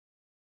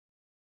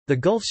The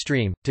Gulf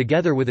Stream,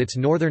 together with its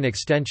northern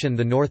extension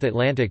the North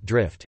Atlantic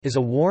Drift, is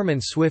a warm and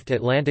swift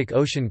Atlantic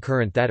Ocean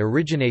current that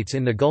originates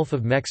in the Gulf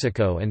of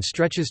Mexico and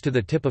stretches to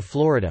the tip of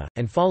Florida,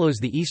 and follows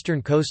the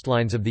eastern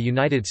coastlines of the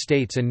United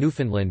States and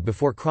Newfoundland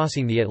before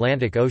crossing the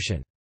Atlantic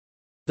Ocean.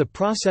 The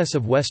process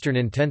of western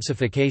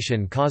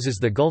intensification causes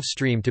the Gulf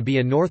Stream to be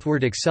a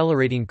northward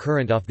accelerating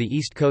current off the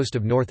east coast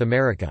of North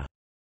America.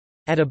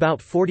 At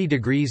about 40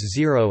 degrees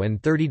 0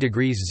 and 30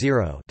 degrees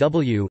 0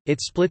 W,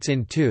 it splits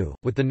in two,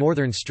 with the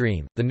Northern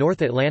Stream, the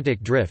North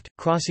Atlantic Drift,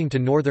 crossing to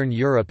Northern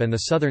Europe and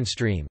the Southern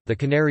Stream, the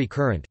Canary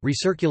Current,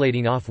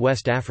 recirculating off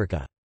West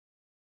Africa.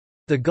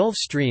 The Gulf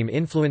Stream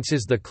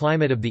influences the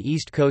climate of the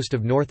east coast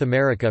of North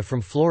America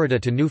from Florida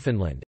to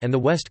Newfoundland, and the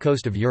west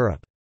coast of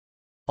Europe.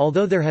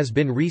 Although there has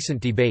been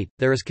recent debate,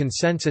 there is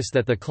consensus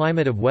that the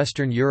climate of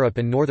Western Europe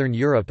and Northern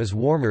Europe is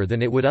warmer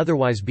than it would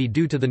otherwise be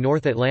due to the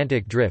North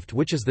Atlantic Drift,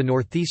 which is the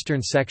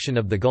northeastern section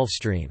of the Gulf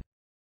Stream.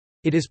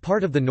 It is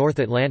part of the North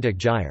Atlantic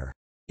Gyre.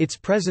 Its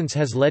presence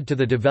has led to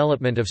the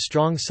development of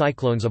strong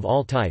cyclones of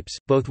all types,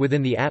 both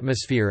within the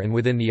atmosphere and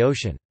within the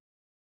ocean.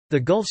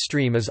 The Gulf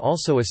Stream is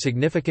also a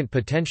significant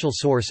potential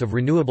source of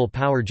renewable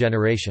power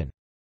generation.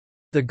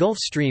 The Gulf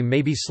Stream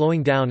may be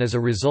slowing down as a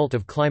result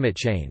of climate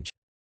change.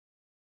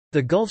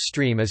 The Gulf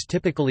Stream is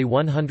typically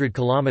 100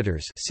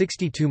 kilometers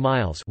 (62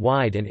 miles)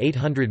 wide and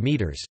 800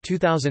 meters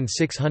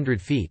 (2,600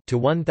 feet) to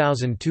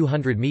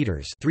 1,200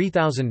 meters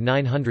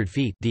 (3,900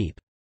 feet) deep.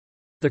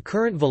 The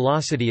current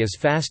velocity is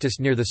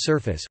fastest near the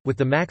surface, with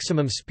the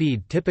maximum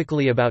speed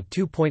typically about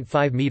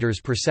 2.5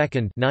 meters per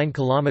second (9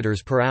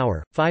 kilometers per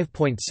hour,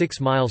 5.6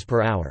 miles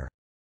per hour).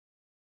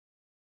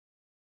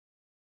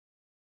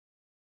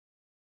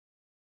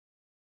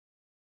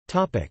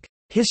 Topic: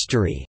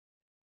 History.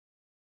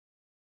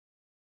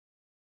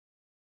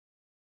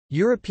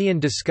 European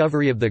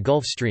discovery of the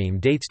Gulf Stream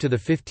dates to the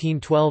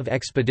 1512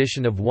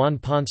 expedition of Juan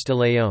Ponce de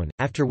León,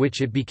 after which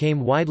it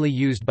became widely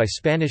used by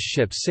Spanish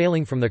ships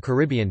sailing from the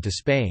Caribbean to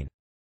Spain.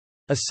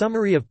 A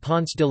summary of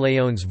Ponce de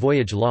León's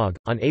voyage log,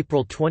 on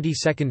April 22,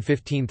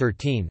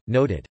 1513,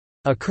 noted,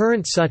 "A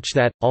current such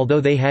that,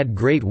 although they had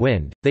great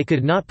wind, they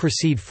could not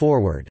proceed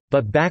forward,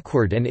 but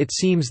backward, and it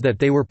seems that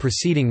they were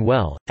proceeding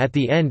well. At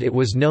the end it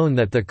was known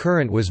that the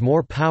current was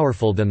more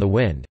powerful than the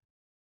wind."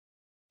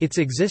 Its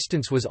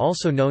existence was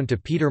also known to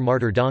Peter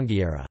Martyr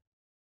d'Anghiera.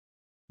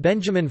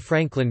 Benjamin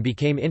Franklin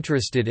became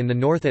interested in the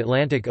North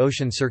Atlantic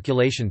Ocean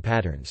circulation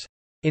patterns.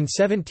 In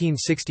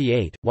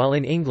 1768, while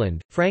in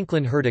England,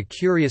 Franklin heard a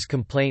curious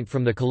complaint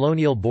from the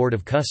Colonial Board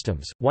of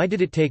Customs: why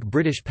did it take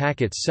British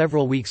packets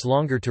several weeks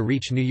longer to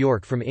reach New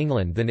York from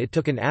England than it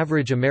took an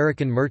average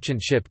American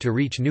merchant ship to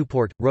reach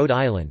Newport, Rhode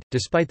Island,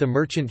 despite the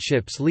merchant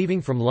ships leaving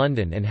from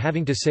London and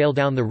having to sail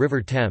down the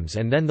River Thames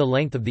and then the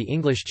length of the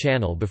English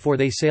Channel before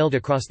they sailed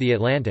across the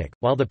Atlantic?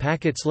 While the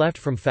packets left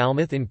from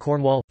Falmouth in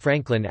Cornwall,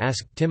 Franklin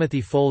asked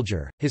Timothy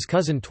Folger, his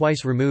cousin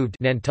twice removed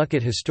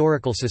Nantucket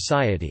Historical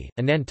Society,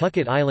 a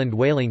Nantucket Island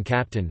whaling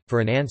captain, for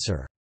an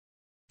answer.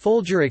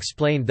 Folger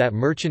explained that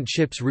merchant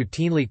ships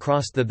routinely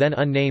crossed the then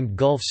unnamed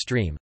Gulf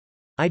Stream,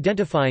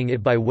 identifying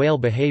it by whale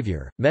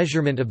behavior,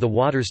 measurement of the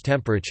water's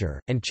temperature,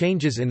 and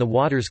changes in the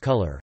water's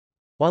color,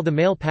 while the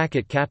mail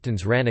packet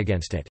captains ran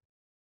against it.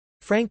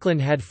 Franklin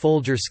had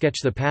Folger sketch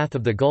the path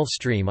of the Gulf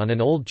Stream on an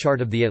old chart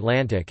of the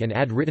Atlantic and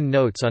add written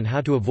notes on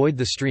how to avoid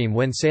the stream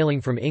when sailing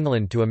from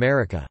England to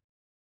America.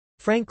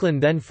 Franklin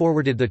then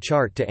forwarded the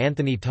chart to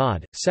Anthony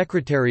Todd,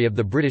 Secretary of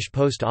the British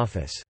Post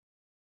Office.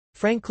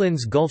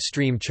 Franklin's Gulf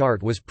Stream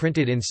chart was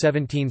printed in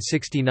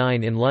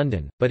 1769 in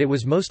London, but it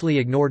was mostly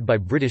ignored by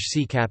British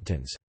sea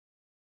captains.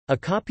 A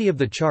copy of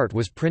the chart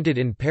was printed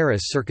in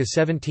Paris circa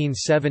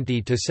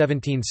 1770 to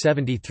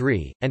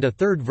 1773, and a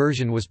third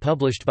version was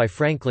published by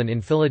Franklin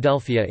in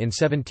Philadelphia in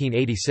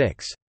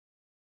 1786.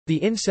 The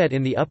inset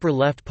in the upper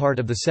left part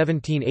of the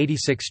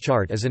 1786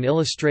 chart is an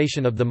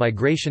illustration of the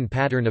migration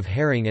pattern of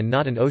herring and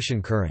not an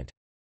ocean current.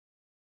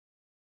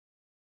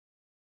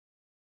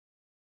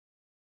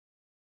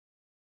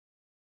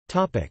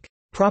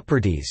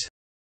 Properties.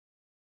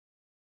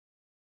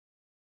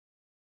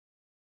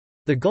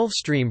 The Gulf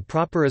Stream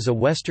proper is a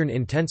western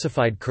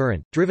intensified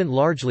current, driven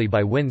largely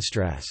by wind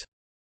stress.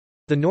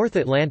 The North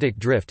Atlantic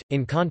Drift,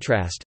 in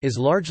contrast, is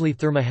largely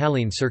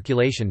thermohaline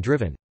circulation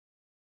driven.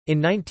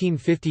 In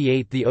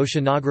 1958 the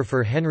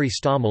oceanographer Henry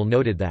Stommel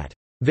noted that,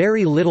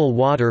 "very little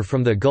water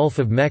from the Gulf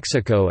of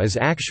Mexico is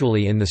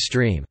actually in the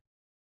stream."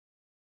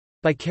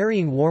 By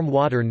carrying warm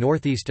water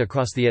northeast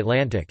across the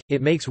Atlantic,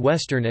 it makes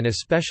western and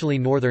especially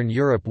northern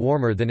Europe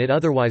warmer than it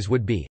otherwise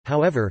would be.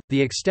 However,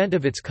 the extent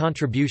of its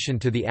contribution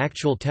to the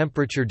actual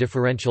temperature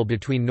differential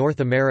between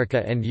North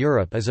America and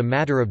Europe is a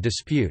matter of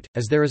dispute,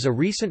 as there is a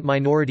recent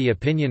minority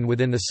opinion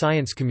within the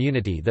science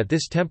community that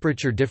this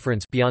temperature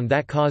difference, beyond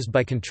that caused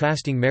by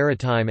contrasting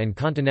maritime and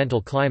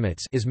continental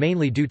climates, is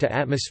mainly due to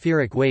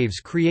atmospheric waves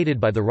created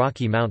by the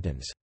Rocky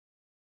Mountains.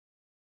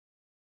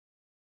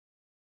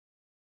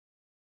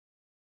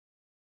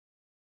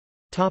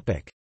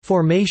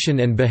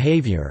 Formation and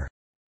behavior.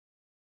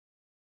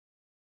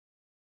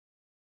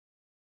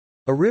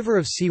 A river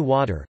of sea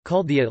water,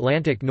 called the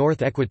Atlantic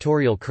North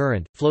Equatorial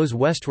Current, flows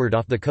westward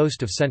off the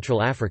coast of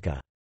Central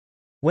Africa.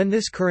 When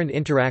this current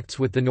interacts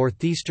with the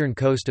northeastern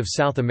coast of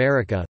South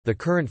America, the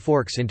current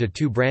forks into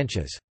two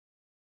branches.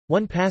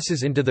 One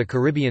passes into the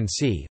Caribbean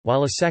Sea,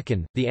 while a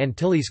second, the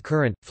Antilles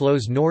Current,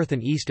 flows north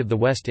and east of the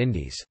West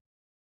Indies.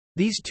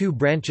 These two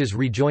branches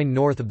rejoin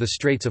north of the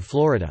Straits of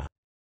Florida.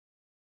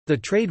 The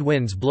trade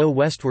winds blow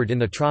westward in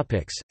the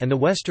tropics, and the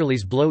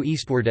westerlies blow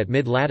eastward at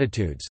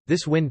mid-latitudes.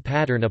 This wind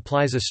pattern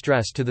applies a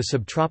stress to the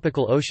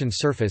subtropical ocean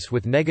surface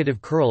with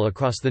negative curl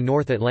across the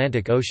North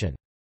Atlantic Ocean.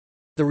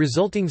 The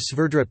resulting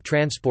sverdrup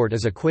transport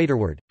is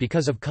equatorward,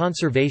 because of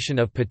conservation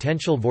of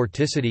potential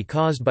vorticity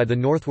caused by the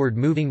northward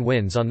moving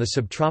winds on the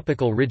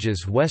subtropical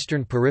ridge's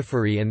western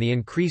periphery and the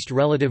increased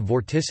relative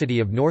vorticity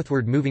of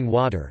northward moving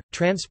water.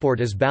 Transport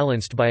is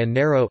balanced by a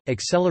narrow,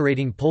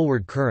 accelerating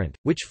poleward current,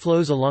 which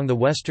flows along the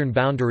western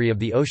boundary of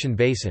the ocean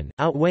basin,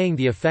 outweighing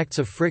the effects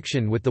of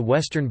friction with the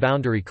western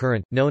boundary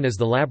current, known as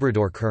the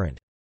Labrador Current.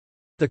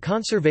 The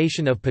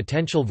conservation of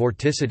potential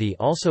vorticity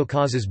also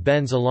causes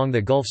bends along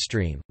the Gulf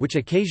Stream, which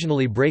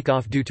occasionally break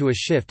off due to a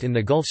shift in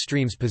the Gulf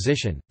Stream's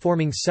position,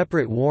 forming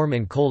separate warm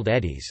and cold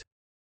eddies.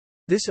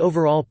 This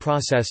overall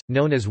process,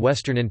 known as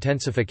western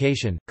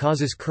intensification,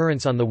 causes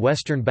currents on the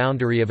western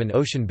boundary of an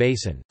ocean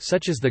basin,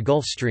 such as the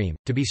Gulf Stream,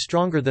 to be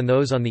stronger than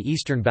those on the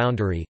eastern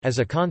boundary. As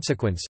a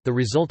consequence, the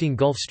resulting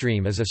Gulf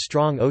Stream is a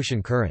strong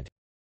ocean current.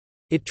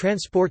 It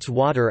transports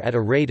water at a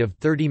rate of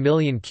 30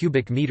 million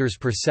cubic meters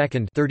per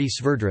second, 30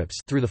 sverdrups,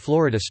 through the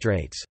Florida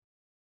Straits.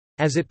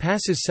 As it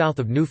passes south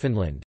of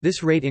Newfoundland,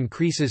 this rate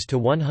increases to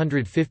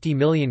 150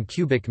 million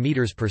cubic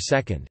meters per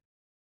second.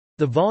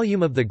 The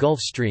volume of the Gulf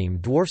Stream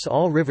dwarfs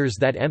all rivers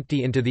that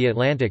empty into the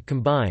Atlantic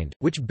combined,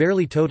 which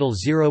barely total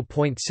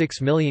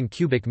 0.6 million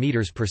cubic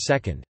meters per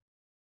second.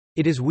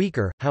 It is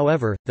weaker,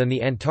 however, than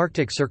the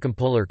Antarctic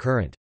Circumpolar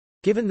Current.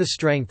 Given the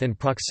strength and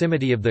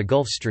proximity of the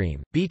Gulf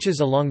Stream,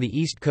 beaches along the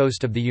east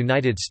coast of the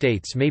United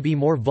States may be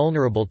more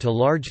vulnerable to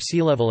large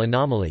sea level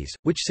anomalies,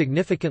 which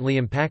significantly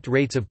impact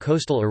rates of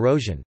coastal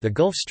erosion. The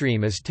Gulf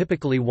Stream is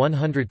typically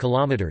 100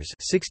 kilometers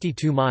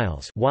 (62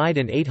 miles) wide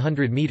and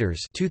 800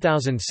 meters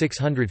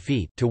 (2,600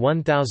 feet) to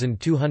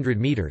 1,200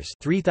 meters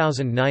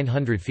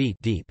 (3,900 feet)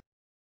 deep.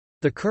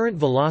 The current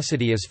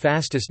velocity is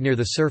fastest near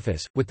the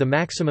surface, with the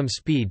maximum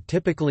speed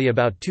typically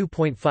about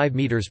 2.5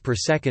 meters per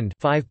second,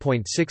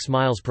 5.6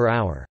 miles per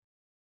hour.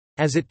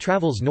 As it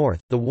travels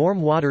north, the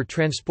warm water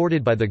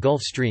transported by the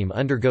Gulf Stream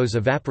undergoes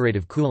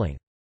evaporative cooling.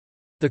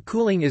 The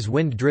cooling is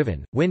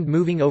wind-driven. Wind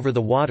moving over the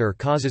water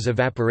causes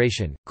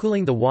evaporation,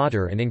 cooling the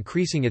water and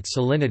increasing its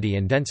salinity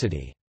and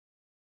density.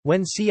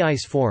 When sea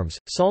ice forms,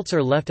 salts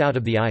are left out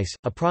of the ice,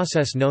 a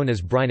process known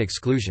as brine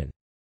exclusion.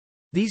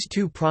 These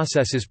two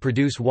processes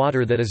produce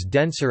water that is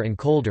denser and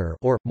colder,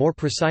 or, more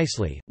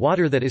precisely,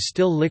 water that is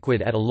still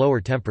liquid at a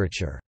lower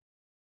temperature.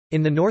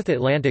 In the North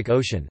Atlantic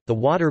Ocean, the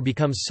water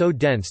becomes so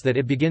dense that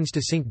it begins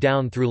to sink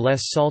down through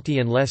less salty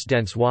and less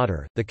dense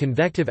water. The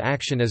convective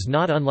action is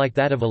not unlike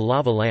that of a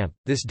lava lamp.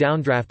 This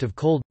downdraft of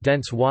cold,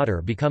 dense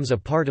water becomes a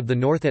part of the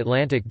North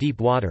Atlantic deep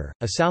water,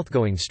 a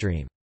southgoing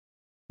stream.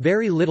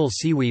 Very little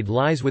seaweed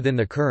lies within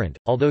the current,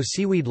 although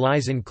seaweed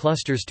lies in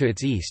clusters to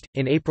its east.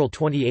 In April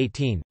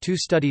 2018, two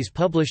studies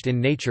published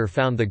in Nature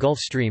found the Gulf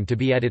Stream to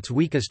be at its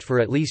weakest for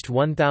at least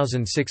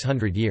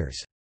 1,600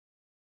 years.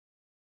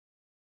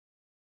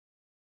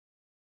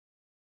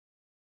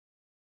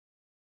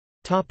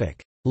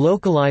 Topic: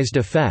 Localized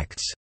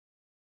effects.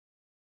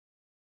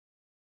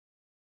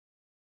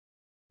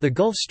 The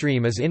Gulf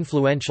Stream is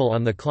influential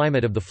on the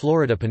climate of the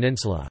Florida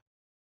Peninsula.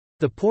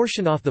 The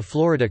portion off the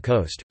Florida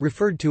coast,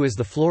 referred to as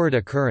the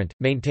Florida Current,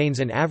 maintains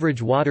an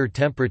average water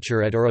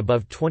temperature at or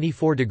above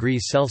 24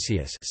 degrees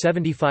Celsius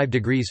 (75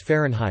 degrees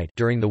Fahrenheit)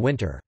 during the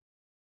winter.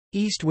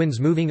 East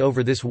winds moving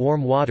over this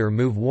warm water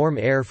move warm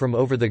air from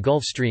over the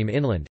Gulf Stream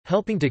inland,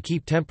 helping to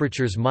keep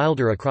temperatures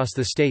milder across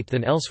the state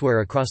than elsewhere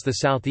across the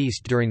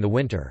southeast during the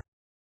winter.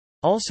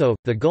 Also,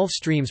 the Gulf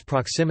Stream's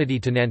proximity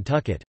to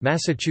Nantucket,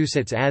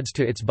 Massachusetts adds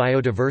to its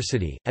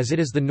biodiversity, as it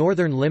is the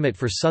northern limit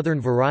for southern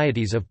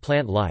varieties of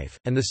plant life,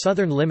 and the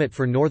southern limit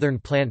for northern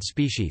plant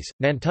species,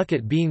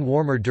 Nantucket being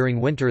warmer during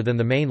winter than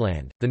the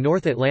mainland. The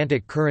North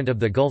Atlantic current of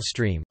the Gulf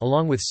Stream,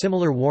 along with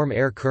similar warm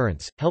air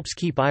currents, helps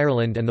keep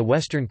Ireland and the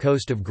western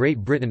coast of Great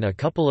Britain a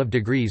couple of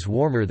degrees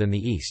warmer than the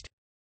east.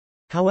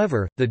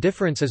 However, the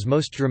difference is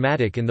most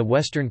dramatic in the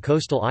western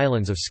coastal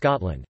islands of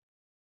Scotland.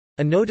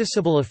 A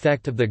noticeable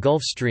effect of the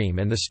Gulf Stream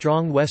and the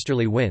strong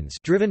westerly winds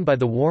driven by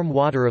the warm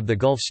water of the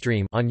Gulf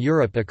Stream on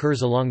Europe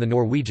occurs along the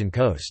Norwegian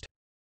coast.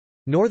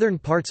 Northern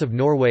parts of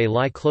Norway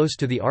lie close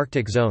to the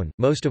Arctic zone,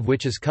 most of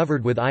which is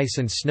covered with ice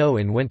and snow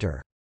in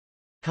winter.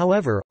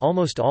 However,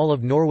 almost all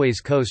of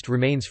Norway's coast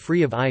remains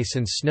free of ice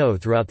and snow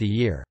throughout the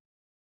year.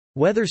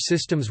 Weather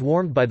systems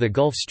warmed by the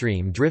Gulf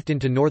Stream drift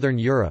into northern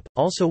Europe,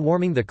 also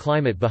warming the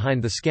climate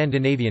behind the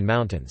Scandinavian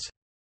mountains.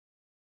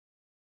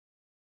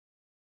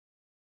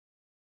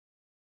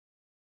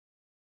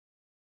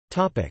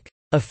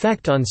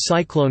 Effect on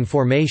cyclone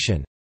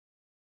formation.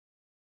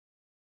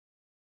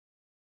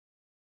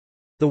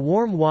 The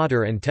warm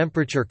water and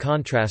temperature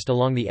contrast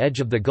along the edge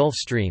of the Gulf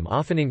Stream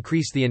often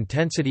increase the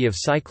intensity of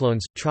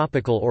cyclones,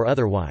 tropical or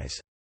otherwise.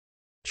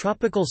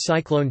 Tropical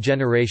cyclone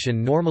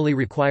generation normally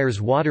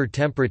requires water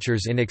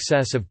temperatures in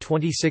excess of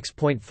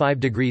 26.5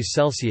 degrees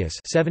Celsius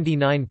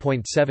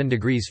 (79.7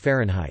 degrees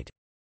Fahrenheit).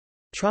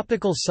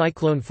 Tropical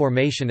cyclone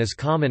formation is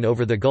common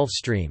over the Gulf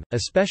Stream,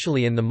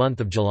 especially in the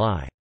month of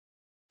July.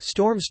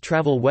 Storms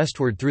travel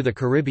westward through the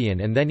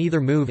Caribbean and then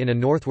either move in a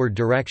northward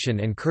direction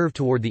and curve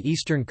toward the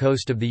eastern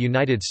coast of the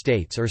United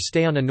States or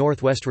stay on a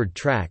northwestward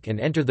track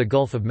and enter the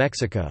Gulf of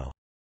Mexico.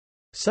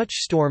 Such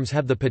storms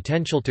have the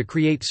potential to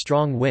create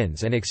strong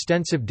winds and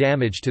extensive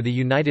damage to the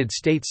United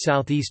States'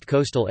 southeast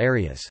coastal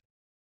areas.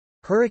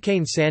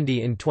 Hurricane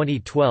Sandy in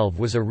 2012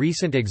 was a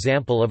recent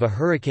example of a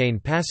hurricane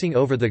passing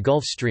over the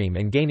Gulf Stream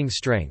and gaining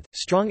strength.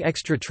 Strong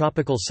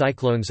extratropical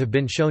cyclones have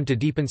been shown to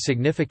deepen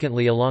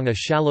significantly along a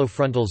shallow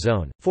frontal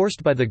zone,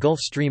 forced by the Gulf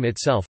Stream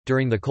itself,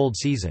 during the cold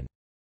season.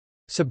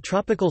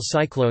 Subtropical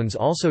cyclones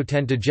also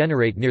tend to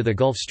generate near the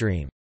Gulf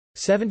Stream.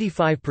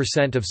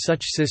 75% of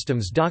such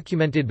systems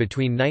documented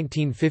between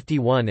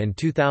 1951 and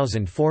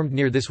 2000 formed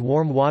near this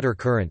warm water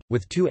current,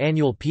 with 2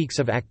 annual peaks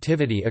of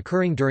activity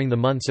occurring during the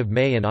months of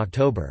May and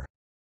October.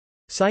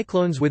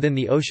 Cyclones within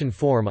the ocean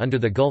form under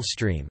the Gulf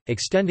Stream,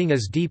 extending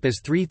as deep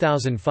as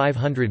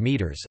 3,500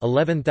 meters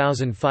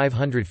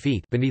 (11,500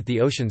 feet) beneath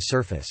the ocean's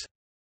surface.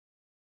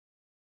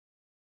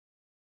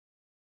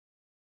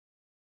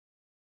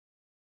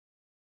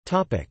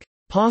 Topic: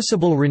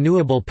 Possible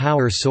renewable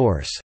power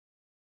source.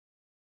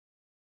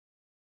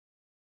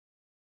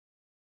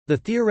 The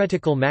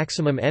theoretical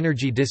maximum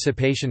energy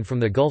dissipation from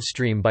the Gulf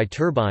Stream by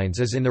turbines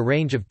is in the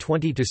range of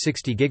 20 to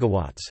 60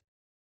 gigawatts.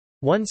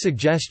 One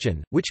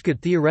suggestion, which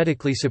could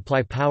theoretically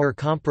supply power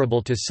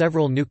comparable to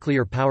several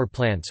nuclear power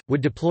plants,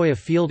 would deploy a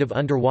field of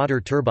underwater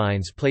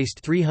turbines placed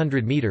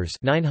 300 meters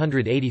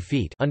 (980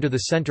 feet) under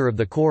the center of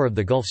the core of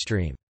the Gulf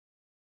Stream.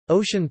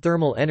 Ocean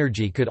thermal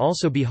energy could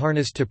also be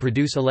harnessed to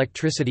produce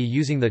electricity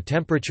using the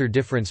temperature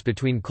difference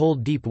between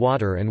cold deep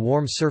water and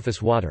warm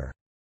surface water.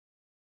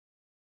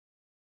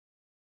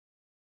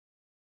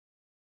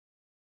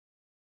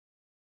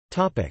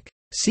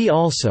 See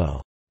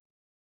also: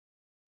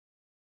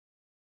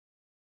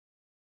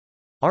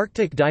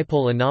 Arctic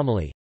dipole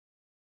anomaly,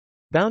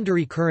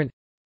 boundary current,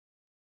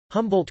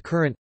 Humboldt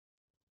current,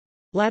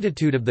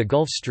 latitude of the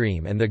Gulf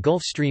Stream and the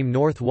Gulf Stream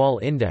North Wall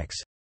Index,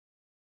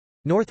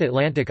 North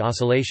Atlantic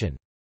Oscillation,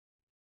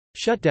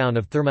 shutdown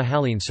of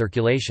thermohaline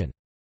circulation.